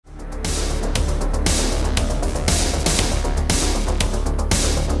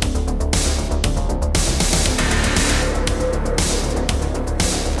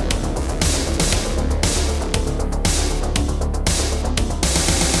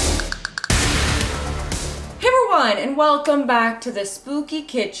everyone, and welcome back to the spooky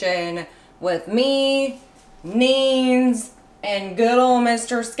kitchen with me, Neens, and good old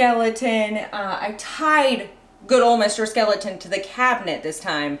Mr. Skeleton. I tied good old Mr. Skeleton to the cabinet this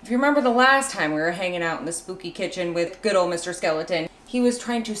time. If you remember the last time we were hanging out in the spooky kitchen with good old Mr. Skeleton, he was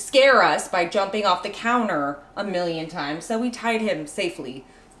trying to scare us by jumping off the counter a million times, so we tied him safely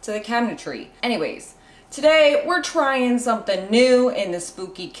to the cabinetry. Anyways, today we're trying something new in the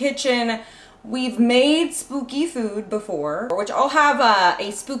spooky kitchen. We've made spooky food before, which I'll have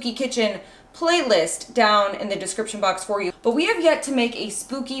a spooky kitchen playlist down in the description box for you. But we have yet to make a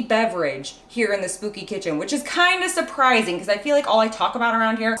spooky beverage here in the spooky kitchen, which is kind of surprising because I feel like all I talk about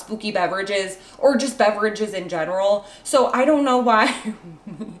around here are spooky beverages or just beverages in general. So I don't know why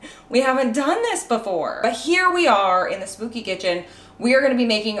we haven't done this before. But here we are in the spooky kitchen. We are going to be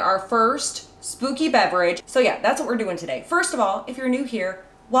making our first spooky beverage. So yeah, that's what we're doing today. First of all, if you're new here,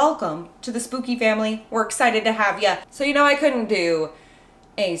 welcome to the spooky family. We're excited to have you. So you know I couldn't do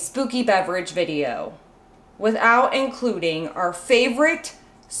a spooky beverage video without including our favorite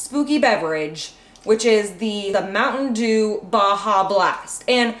spooky beverage, which is the Mountain Dew Baja Blast.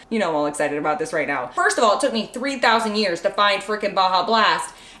 And you know I'm all excited about this right now. First of all, it took me 3,000 years to find freaking Baja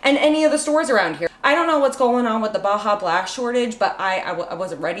Blast and any of the stores around here. I don't know what's going on with the Baja Blast shortage, but I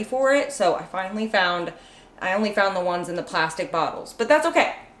wasn't ready for it, so I only found the ones in the plastic bottles, but that's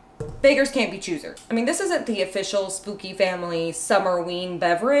okay. Beggars can't be choosers. I mean, this isn't the official Spooky Family Summerween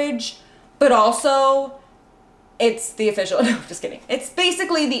beverage, but also it's the official, no, just kidding. It's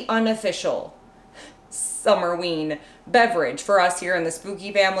basically the unofficial Summerween beverage for us here in the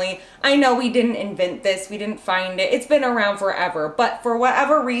Spooky Family. I know we didn't invent this, we didn't find it. It's been around forever, but for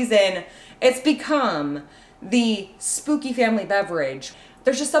whatever reason, it's become the Spooky Family beverage.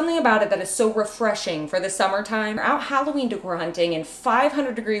 There's just something about it that is so refreshing for the summertime. You're out Halloween decor hunting in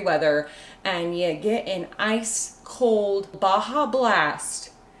 500-degree weather and you get an ice cold Baja Blast.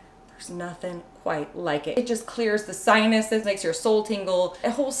 There's nothing quite like it. It just clears the sinuses, makes your soul tingle,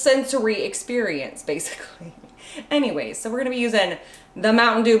 a whole sensory experience basically. Anyways, so we're gonna be using the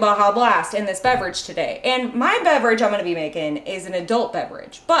Mountain Dew Baja Blast in this beverage today. And my beverage I'm gonna be making is an adult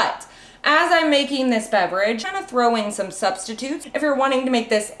beverage, but as I'm making this beverage, I'm gonna throw in some substitutes if you're wanting to make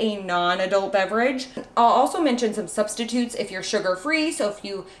this a non-adult beverage. I'll also mention some substitutes if you're sugar-free, so if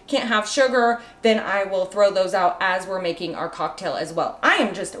you can't have sugar, then I will throw those out as we're making our cocktail as well. I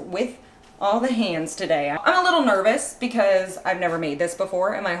am just with all the hands today. I'm a little nervous because I've never made this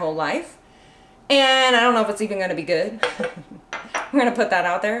before in my whole life, and I don't know if it's even gonna be good. I'm gonna put that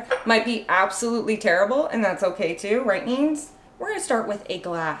out there. Might be absolutely terrible, and that's okay too, right, Neens? We're gonna start with a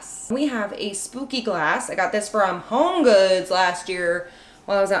glass. We have a spooky glass. I got this from Home Goods last year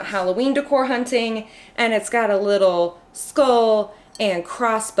while I was out Halloween decor hunting, and it's got a little skull and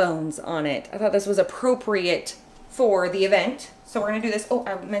crossbones on it. I thought this was appropriate for the event. So we're gonna do this. Oh,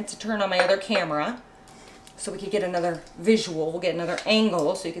 I meant to turn on my other camera so we could get another visual. We'll get another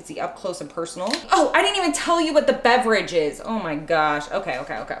angle so you can see up close and personal. Oh, I didn't even tell you what the beverage is. Oh my gosh. Okay.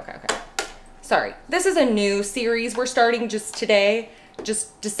 Sorry, this is a new series we're starting just today.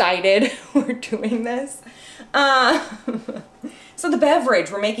 Just decided we're doing this. So the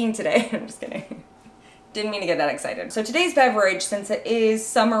beverage we're making today, I'm just kidding. Didn't mean to get that excited. So today's beverage, since it is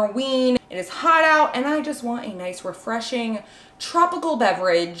Summerween, it is hot out and I just want a nice refreshing tropical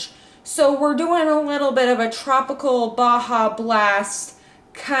beverage. So we're doing a little bit of a tropical Baja Blast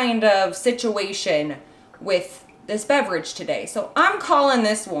kind of situation with this beverage today. So I'm calling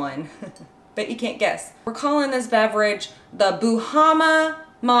this one, but you can't guess. We're calling this beverage the Boo-Jama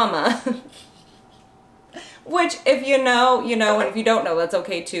Mama. Which if you know, you know, and if you don't know, that's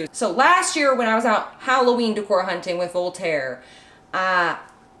okay too. So last year when I was out Halloween decor hunting with Voltaire,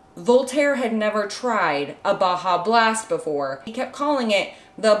 Voltaire had never tried a Baja Blast before. He kept calling it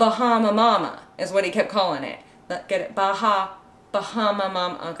the Boo-Jama Mama, is what he kept calling it. Get it? Boo-Jama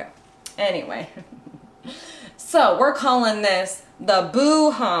Mama. Okay. Anyway. So we're calling this the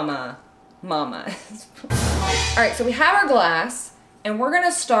Boo-Jama Mama. Alright, so we have our glass, and we're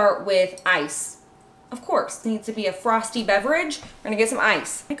gonna start with ice. Of course, it needs to be a frosty beverage. We're gonna get some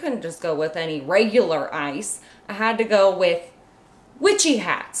ice. I couldn't just go with any regular ice. I had to go with witchy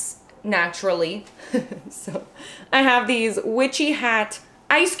hats, naturally. So I have these witchy hat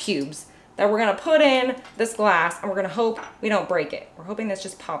ice cubes that we're gonna put in this glass, and we're gonna hope we don't break it. We're hoping this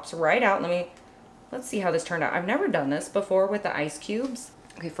just pops right out. Let's see how this turned out. I've never done this before with the ice cubes.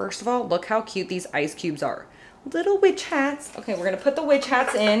 Okay, first of all, look how cute these ice cubes are. Little witch hats. Okay, we're gonna put the witch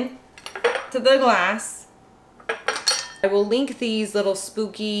hats in to the glass. I will link these little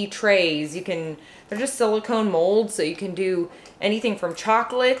spooky trays. They're just silicone molds, so you can do anything from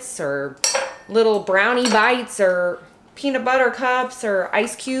chocolates or little brownie bites or peanut butter cups or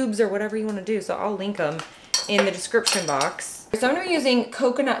ice cubes or whatever you want to do. So I'll link them in the description box. So I'm using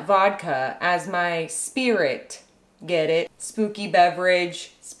coconut vodka as my spirit. Get it? Spooky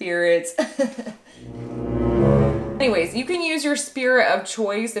beverage, spirits. Anyways, you can use your spirit of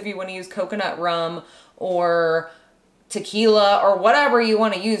choice if you want to use coconut rum or tequila or whatever you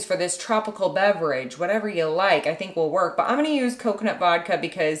want to use for this tropical beverage. Whatever you like, I think will work. But I'm going to use coconut vodka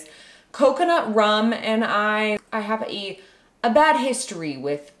because coconut rum and I have a bad history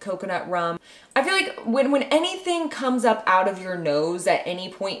with coconut rum. I feel like when anything comes up out of your nose at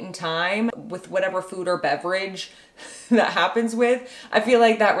any point in time with whatever food or beverage that happens with, I feel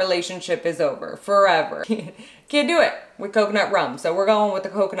like that relationship is over forever. Can't do it with coconut rum. So we're going with the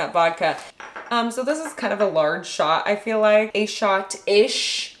coconut vodka. So this is kind of a large shot, I feel like. A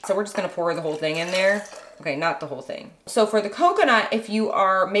shot-ish. So we're just gonna pour the whole thing in there. Okay, not the whole thing. So for the coconut, if you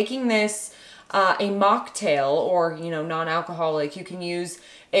are making this a mocktail or, you know, non-alcoholic, you can use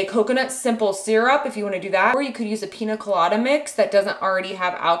a coconut simple syrup if you want to do that, or you could use a pina colada mix that doesn't already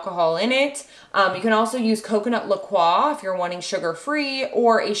have alcohol in it. You can also use coconut liqueur if you're wanting sugar-free,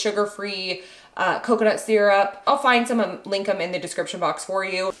 or a sugar-free coconut syrup. I'll find some and link them in the description box for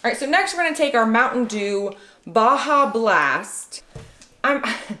you. All right, so next we're going to take our Mountain Dew Baja Blast.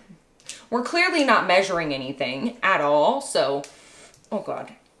 We're clearly not measuring anything at all, so, oh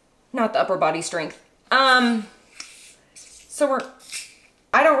God, not the upper body strength.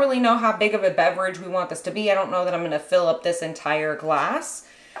 I don't really know how big of a beverage we want this to be. I don't know that I'm gonna fill up this entire glass.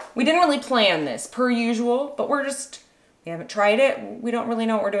 We didn't really plan this per usual, but we haven't tried it. We don't really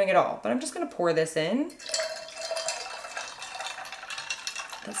know what we're doing at all, but I'm just gonna pour this in.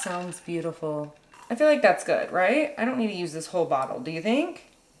 That sounds beautiful. I feel like that's good, right? I don't need to use this whole bottle, do you think?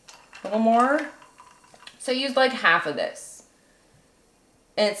 A little more? So I used like half of this.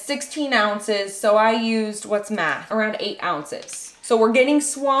 And it's 16 ounces, so I used, what's math? Around 8 ounces. So we're getting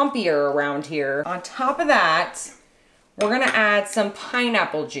swampier around here. On top of that, we're gonna add some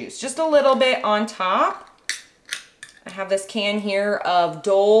pineapple juice. Just a little bit on top. I have this can here of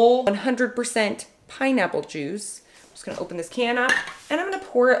Dole 100% pineapple juice. I'm just gonna open this can up and I'm gonna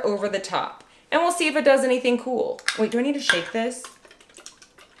pour it over the top. And we'll see if it does anything cool. Wait, do I need to shake this?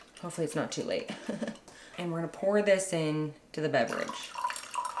 Hopefully it's not too late. And we're gonna pour this in to the beverage.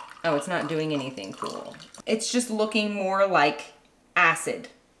 Oh, it's not doing anything cool. It's just looking more like acid,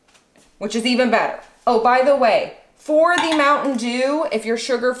 which is even better. Oh, by the way, for the Mountain Dew, if you're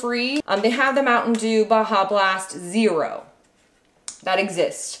sugar-free, they have the Mountain Dew Baja Blast Zero. That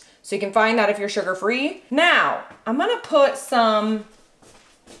exists. So you can find that if you're sugar-free. Now, I'm gonna put some,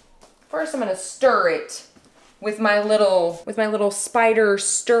 first I'm gonna stir it with my little spider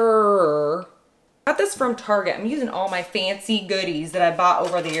stirrer. Got this from Target. I'm using all my fancy goodies that I bought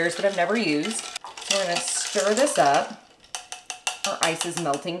over the years that I've never used. So we're gonna stir this up. Our ice is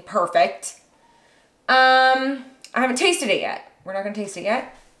melting, perfect. I haven't tasted it yet. We're not gonna taste it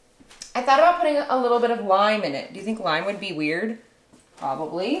yet. I thought about putting a little bit of lime in it. Do you think lime would be weird?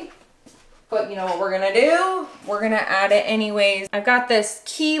 Probably. But you know what we're gonna do? We're gonna add it anyways. I've got this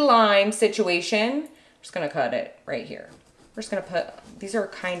key lime situation. I'm just gonna cut it right here. We're just gonna put, these are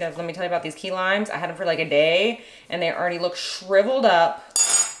kind of, let me tell you about these key limes. I had them for like a day and they already look shriveled up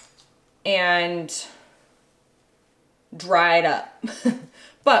and dried up.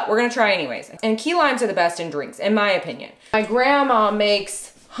 But we're gonna try anyways. And key limes are the best in drinks, in my opinion. My grandma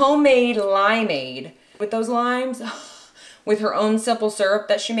makes homemade limeade with those limes, with her own simple syrup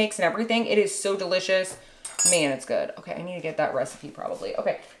that she makes and everything. It is so delicious. Man, it's good. Okay, I need to get that recipe probably.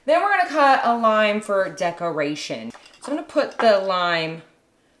 Okay, then we're gonna cut a lime for decoration. So I'm gonna put the lime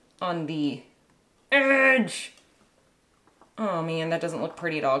on the edge. Oh man, that doesn't look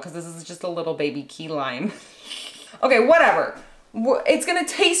pretty at all because this is just a little baby key lime. Okay, whatever. It's gonna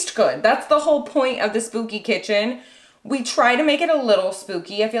taste good. That's the whole point of the spooky kitchen. We try to make it a little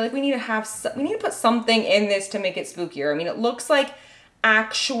spooky. I feel like we need to put something in this to make it spookier. I mean, it looks like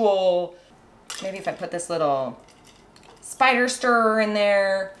actual, maybe if I put this little spider stirrer in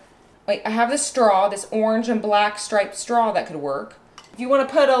there. Wait, I have this straw, this orange and black striped straw that could work. If you want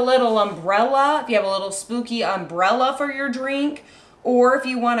to put a little umbrella, if you have a little spooky umbrella for your drink, or if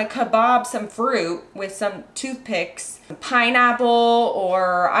you want to kebab some fruit with some toothpicks, pineapple,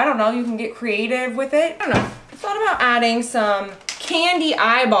 or I don't know, you can get creative with it. I don't know. I thought about adding some candy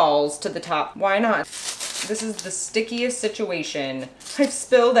eyeballs to the top. Why not? This is the stickiest situation. I've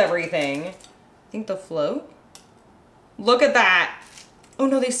spilled everything. I think they'll float. Look at that. Oh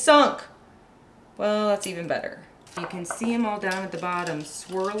no, they sunk. Well, that's even better. You can see them all down at the bottom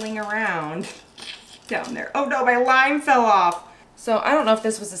swirling around down there. Oh no, my lime fell off. So I don't know if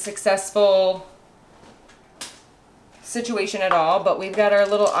this was a successful situation at all, but we've got our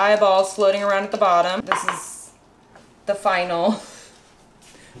little eyeballs floating around at the bottom. This is the final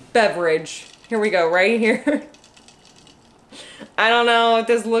beverage. Here we go, right here. I don't know if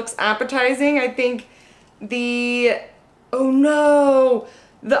this looks appetizing. I think oh no,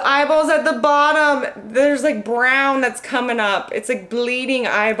 the eyeballs at the bottom, there's like brown that's coming up. It's like bleeding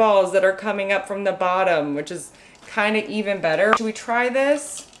eyeballs that are coming up from the bottom, which is kind of even better. Should we try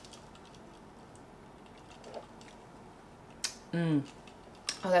this? Oh,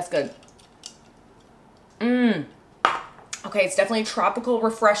 that's good. Okay, it's definitely a tropical,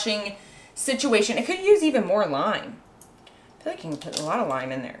 refreshing situation. It could use even more lime. I feel like you can put a lot of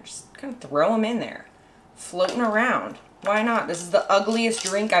lime in there. Just kind of throw them in there. Floating around. Why not? This is the ugliest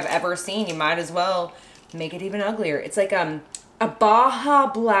drink I've ever seen. You might as well make it even uglier. It's like a Baja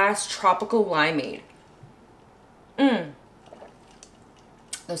Blast tropical limeade.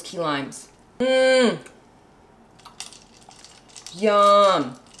 Those key limes.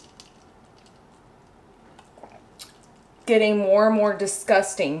 Yum. Getting more and more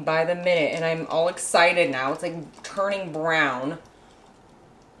disgusting by the minute, and I'm all excited now. It's like turning brown.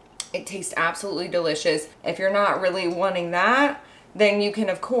 It tastes absolutely delicious. If you're not really wanting that, then you can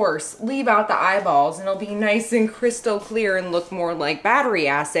of course leave out the eyeballs and it'll be nice and crystal clear and look more like battery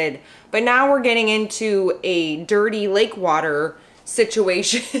acid. But now we're getting into a dirty lake water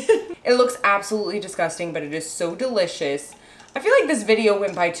situation. It looks absolutely disgusting, but it is so delicious. I feel like this video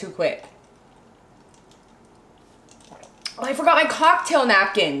went by too quick. Oh, I forgot my cocktail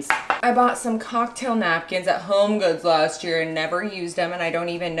napkins. I bought some cocktail napkins at Home Goods last year and never used them, and I don't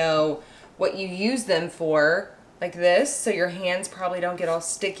even know what you use them for, like this, so your hands probably don't get all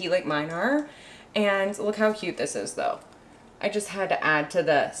sticky like mine are. And look how cute this is though. I just had to add to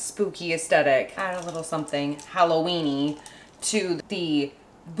the spooky aesthetic, add a little something Halloween-y to the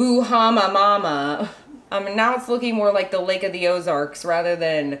Boo-Jama Mama. Now it's looking more like the Lake of the Ozarks rather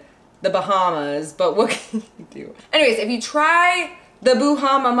than the Bahamas, but what can you do? Anyways, if you try the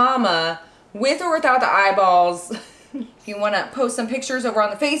Boo-Jama Mama with or without the eyeballs, if you want to post some pictures over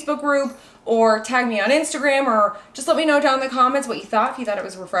on the Facebook group or tag me on Instagram or just let me know down in the comments what you thought, if you thought it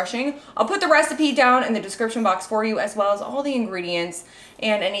was refreshing. I'll put the recipe down in the description box for you, as well as all the ingredients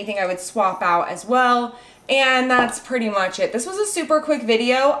and anything I would swap out as well. And that's pretty much it. This was a super quick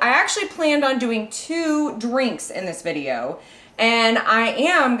video. I actually planned on doing 2 drinks in this video, and I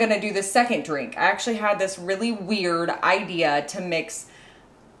am gonna do the second drink. I actually had this really weird idea to mix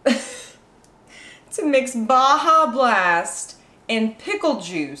Baja Blast and pickle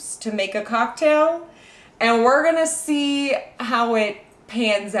juice to make a cocktail, and we're gonna see how it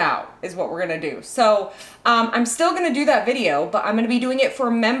pans out is what we're gonna do. So I'm still gonna do that video, but I'm gonna be doing it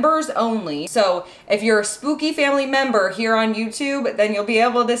for members only. So if you're a Spooky Family member here on YouTube, then you'll be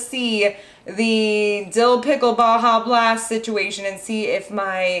able to see the dill pickle Baja Blast situation and see if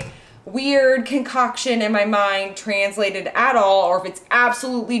my weird concoction in my mind translated at all, or if it's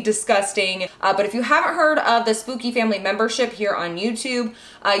absolutely disgusting. But if you haven't heard of the Spooky Family membership here on YouTube,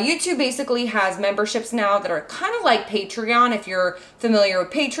 YouTube basically has memberships now that are kind of like Patreon, if you're familiar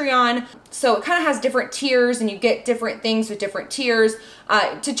with Patreon. So it kind of has different tiers and you get different things with different tiers.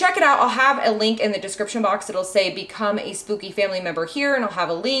 To check it out, I'll have a link in the description box. It'll say become a Spooky Family member here, and I'll have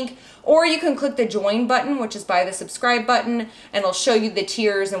a link. Or you can click the join button, which is by the subscribe button, and it'll show you the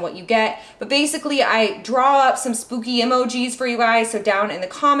tiers and what you get. But basically, I draw up some spooky emojis for you guys. So down in the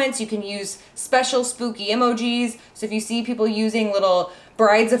comments, you can use special spooky emojis. So if you see people using little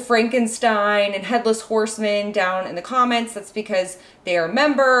Brides of Frankenstein and Headless Horseman down in the comments, that's because they are a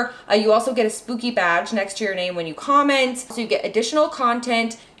member. You also get a spooky badge next to your name when you comment. So you get additional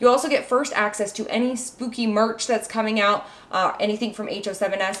content. You also get first access to any spooky merch that's coming out, anything from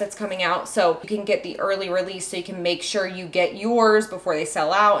HO7S that's coming out. So you can get the early release, so you can make sure you get yours before they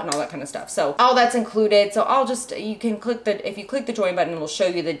sell out and all that kind of stuff. So all that's included. So you can click if you click the join button, it'll show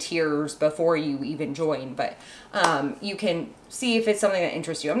you the tiers before you even join. But you can see if it's something that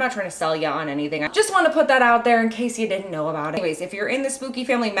interests you. I'm not trying to sell you on anything. I just want to put that out there in case you didn't know about it. Anyways, if you're in the Spooky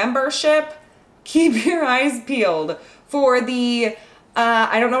Family membership, keep your eyes peeled for the,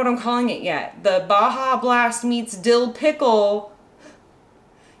 I don't know what I'm calling it yet, the Baja Blast meets dill pickle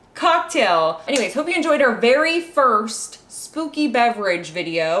cocktail. Anyways, hope you enjoyed our very first spooky beverage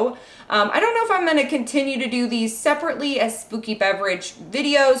video. I don't know if I'm going to continue to do these separately as spooky beverage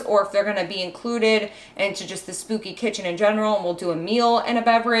videos, or if they're going to be included into just the spooky kitchen in general, and we'll do a meal and a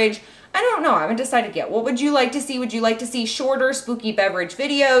beverage. I don't know. I haven't decided yet. What would you like to see? Would you like to see shorter spooky beverage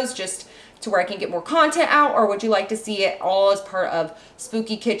videos, just to where I can get more content out, or would you like to see it all as part of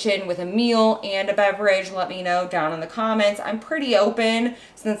Spooky Kitchen with a meal and a beverage? Let me know down in the comments. I'm pretty open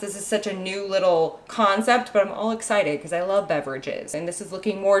since this is such a new little concept, but I'm all excited because I love beverages. And this is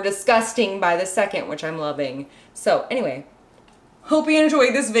looking more disgusting by the second, which I'm loving. So anyway, hope you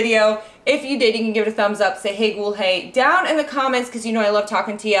enjoyed this video. If you did, you can give it a thumbs up, say hey ghoul hey down in the comments because you know I love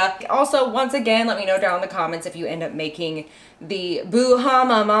talking to you. Also, once again, let me know down in the comments if you end up making the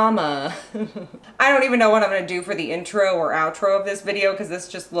Boo-Jama Mama. I don't even know what I'm gonna do for the intro or outro of this video because this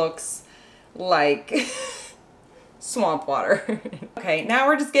just looks like swamp water. Okay, now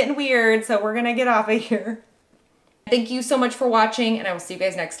we're just getting weird, so we're gonna get off of here. Thank you so much for watching, and I will see you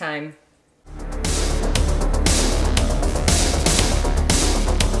guys next time.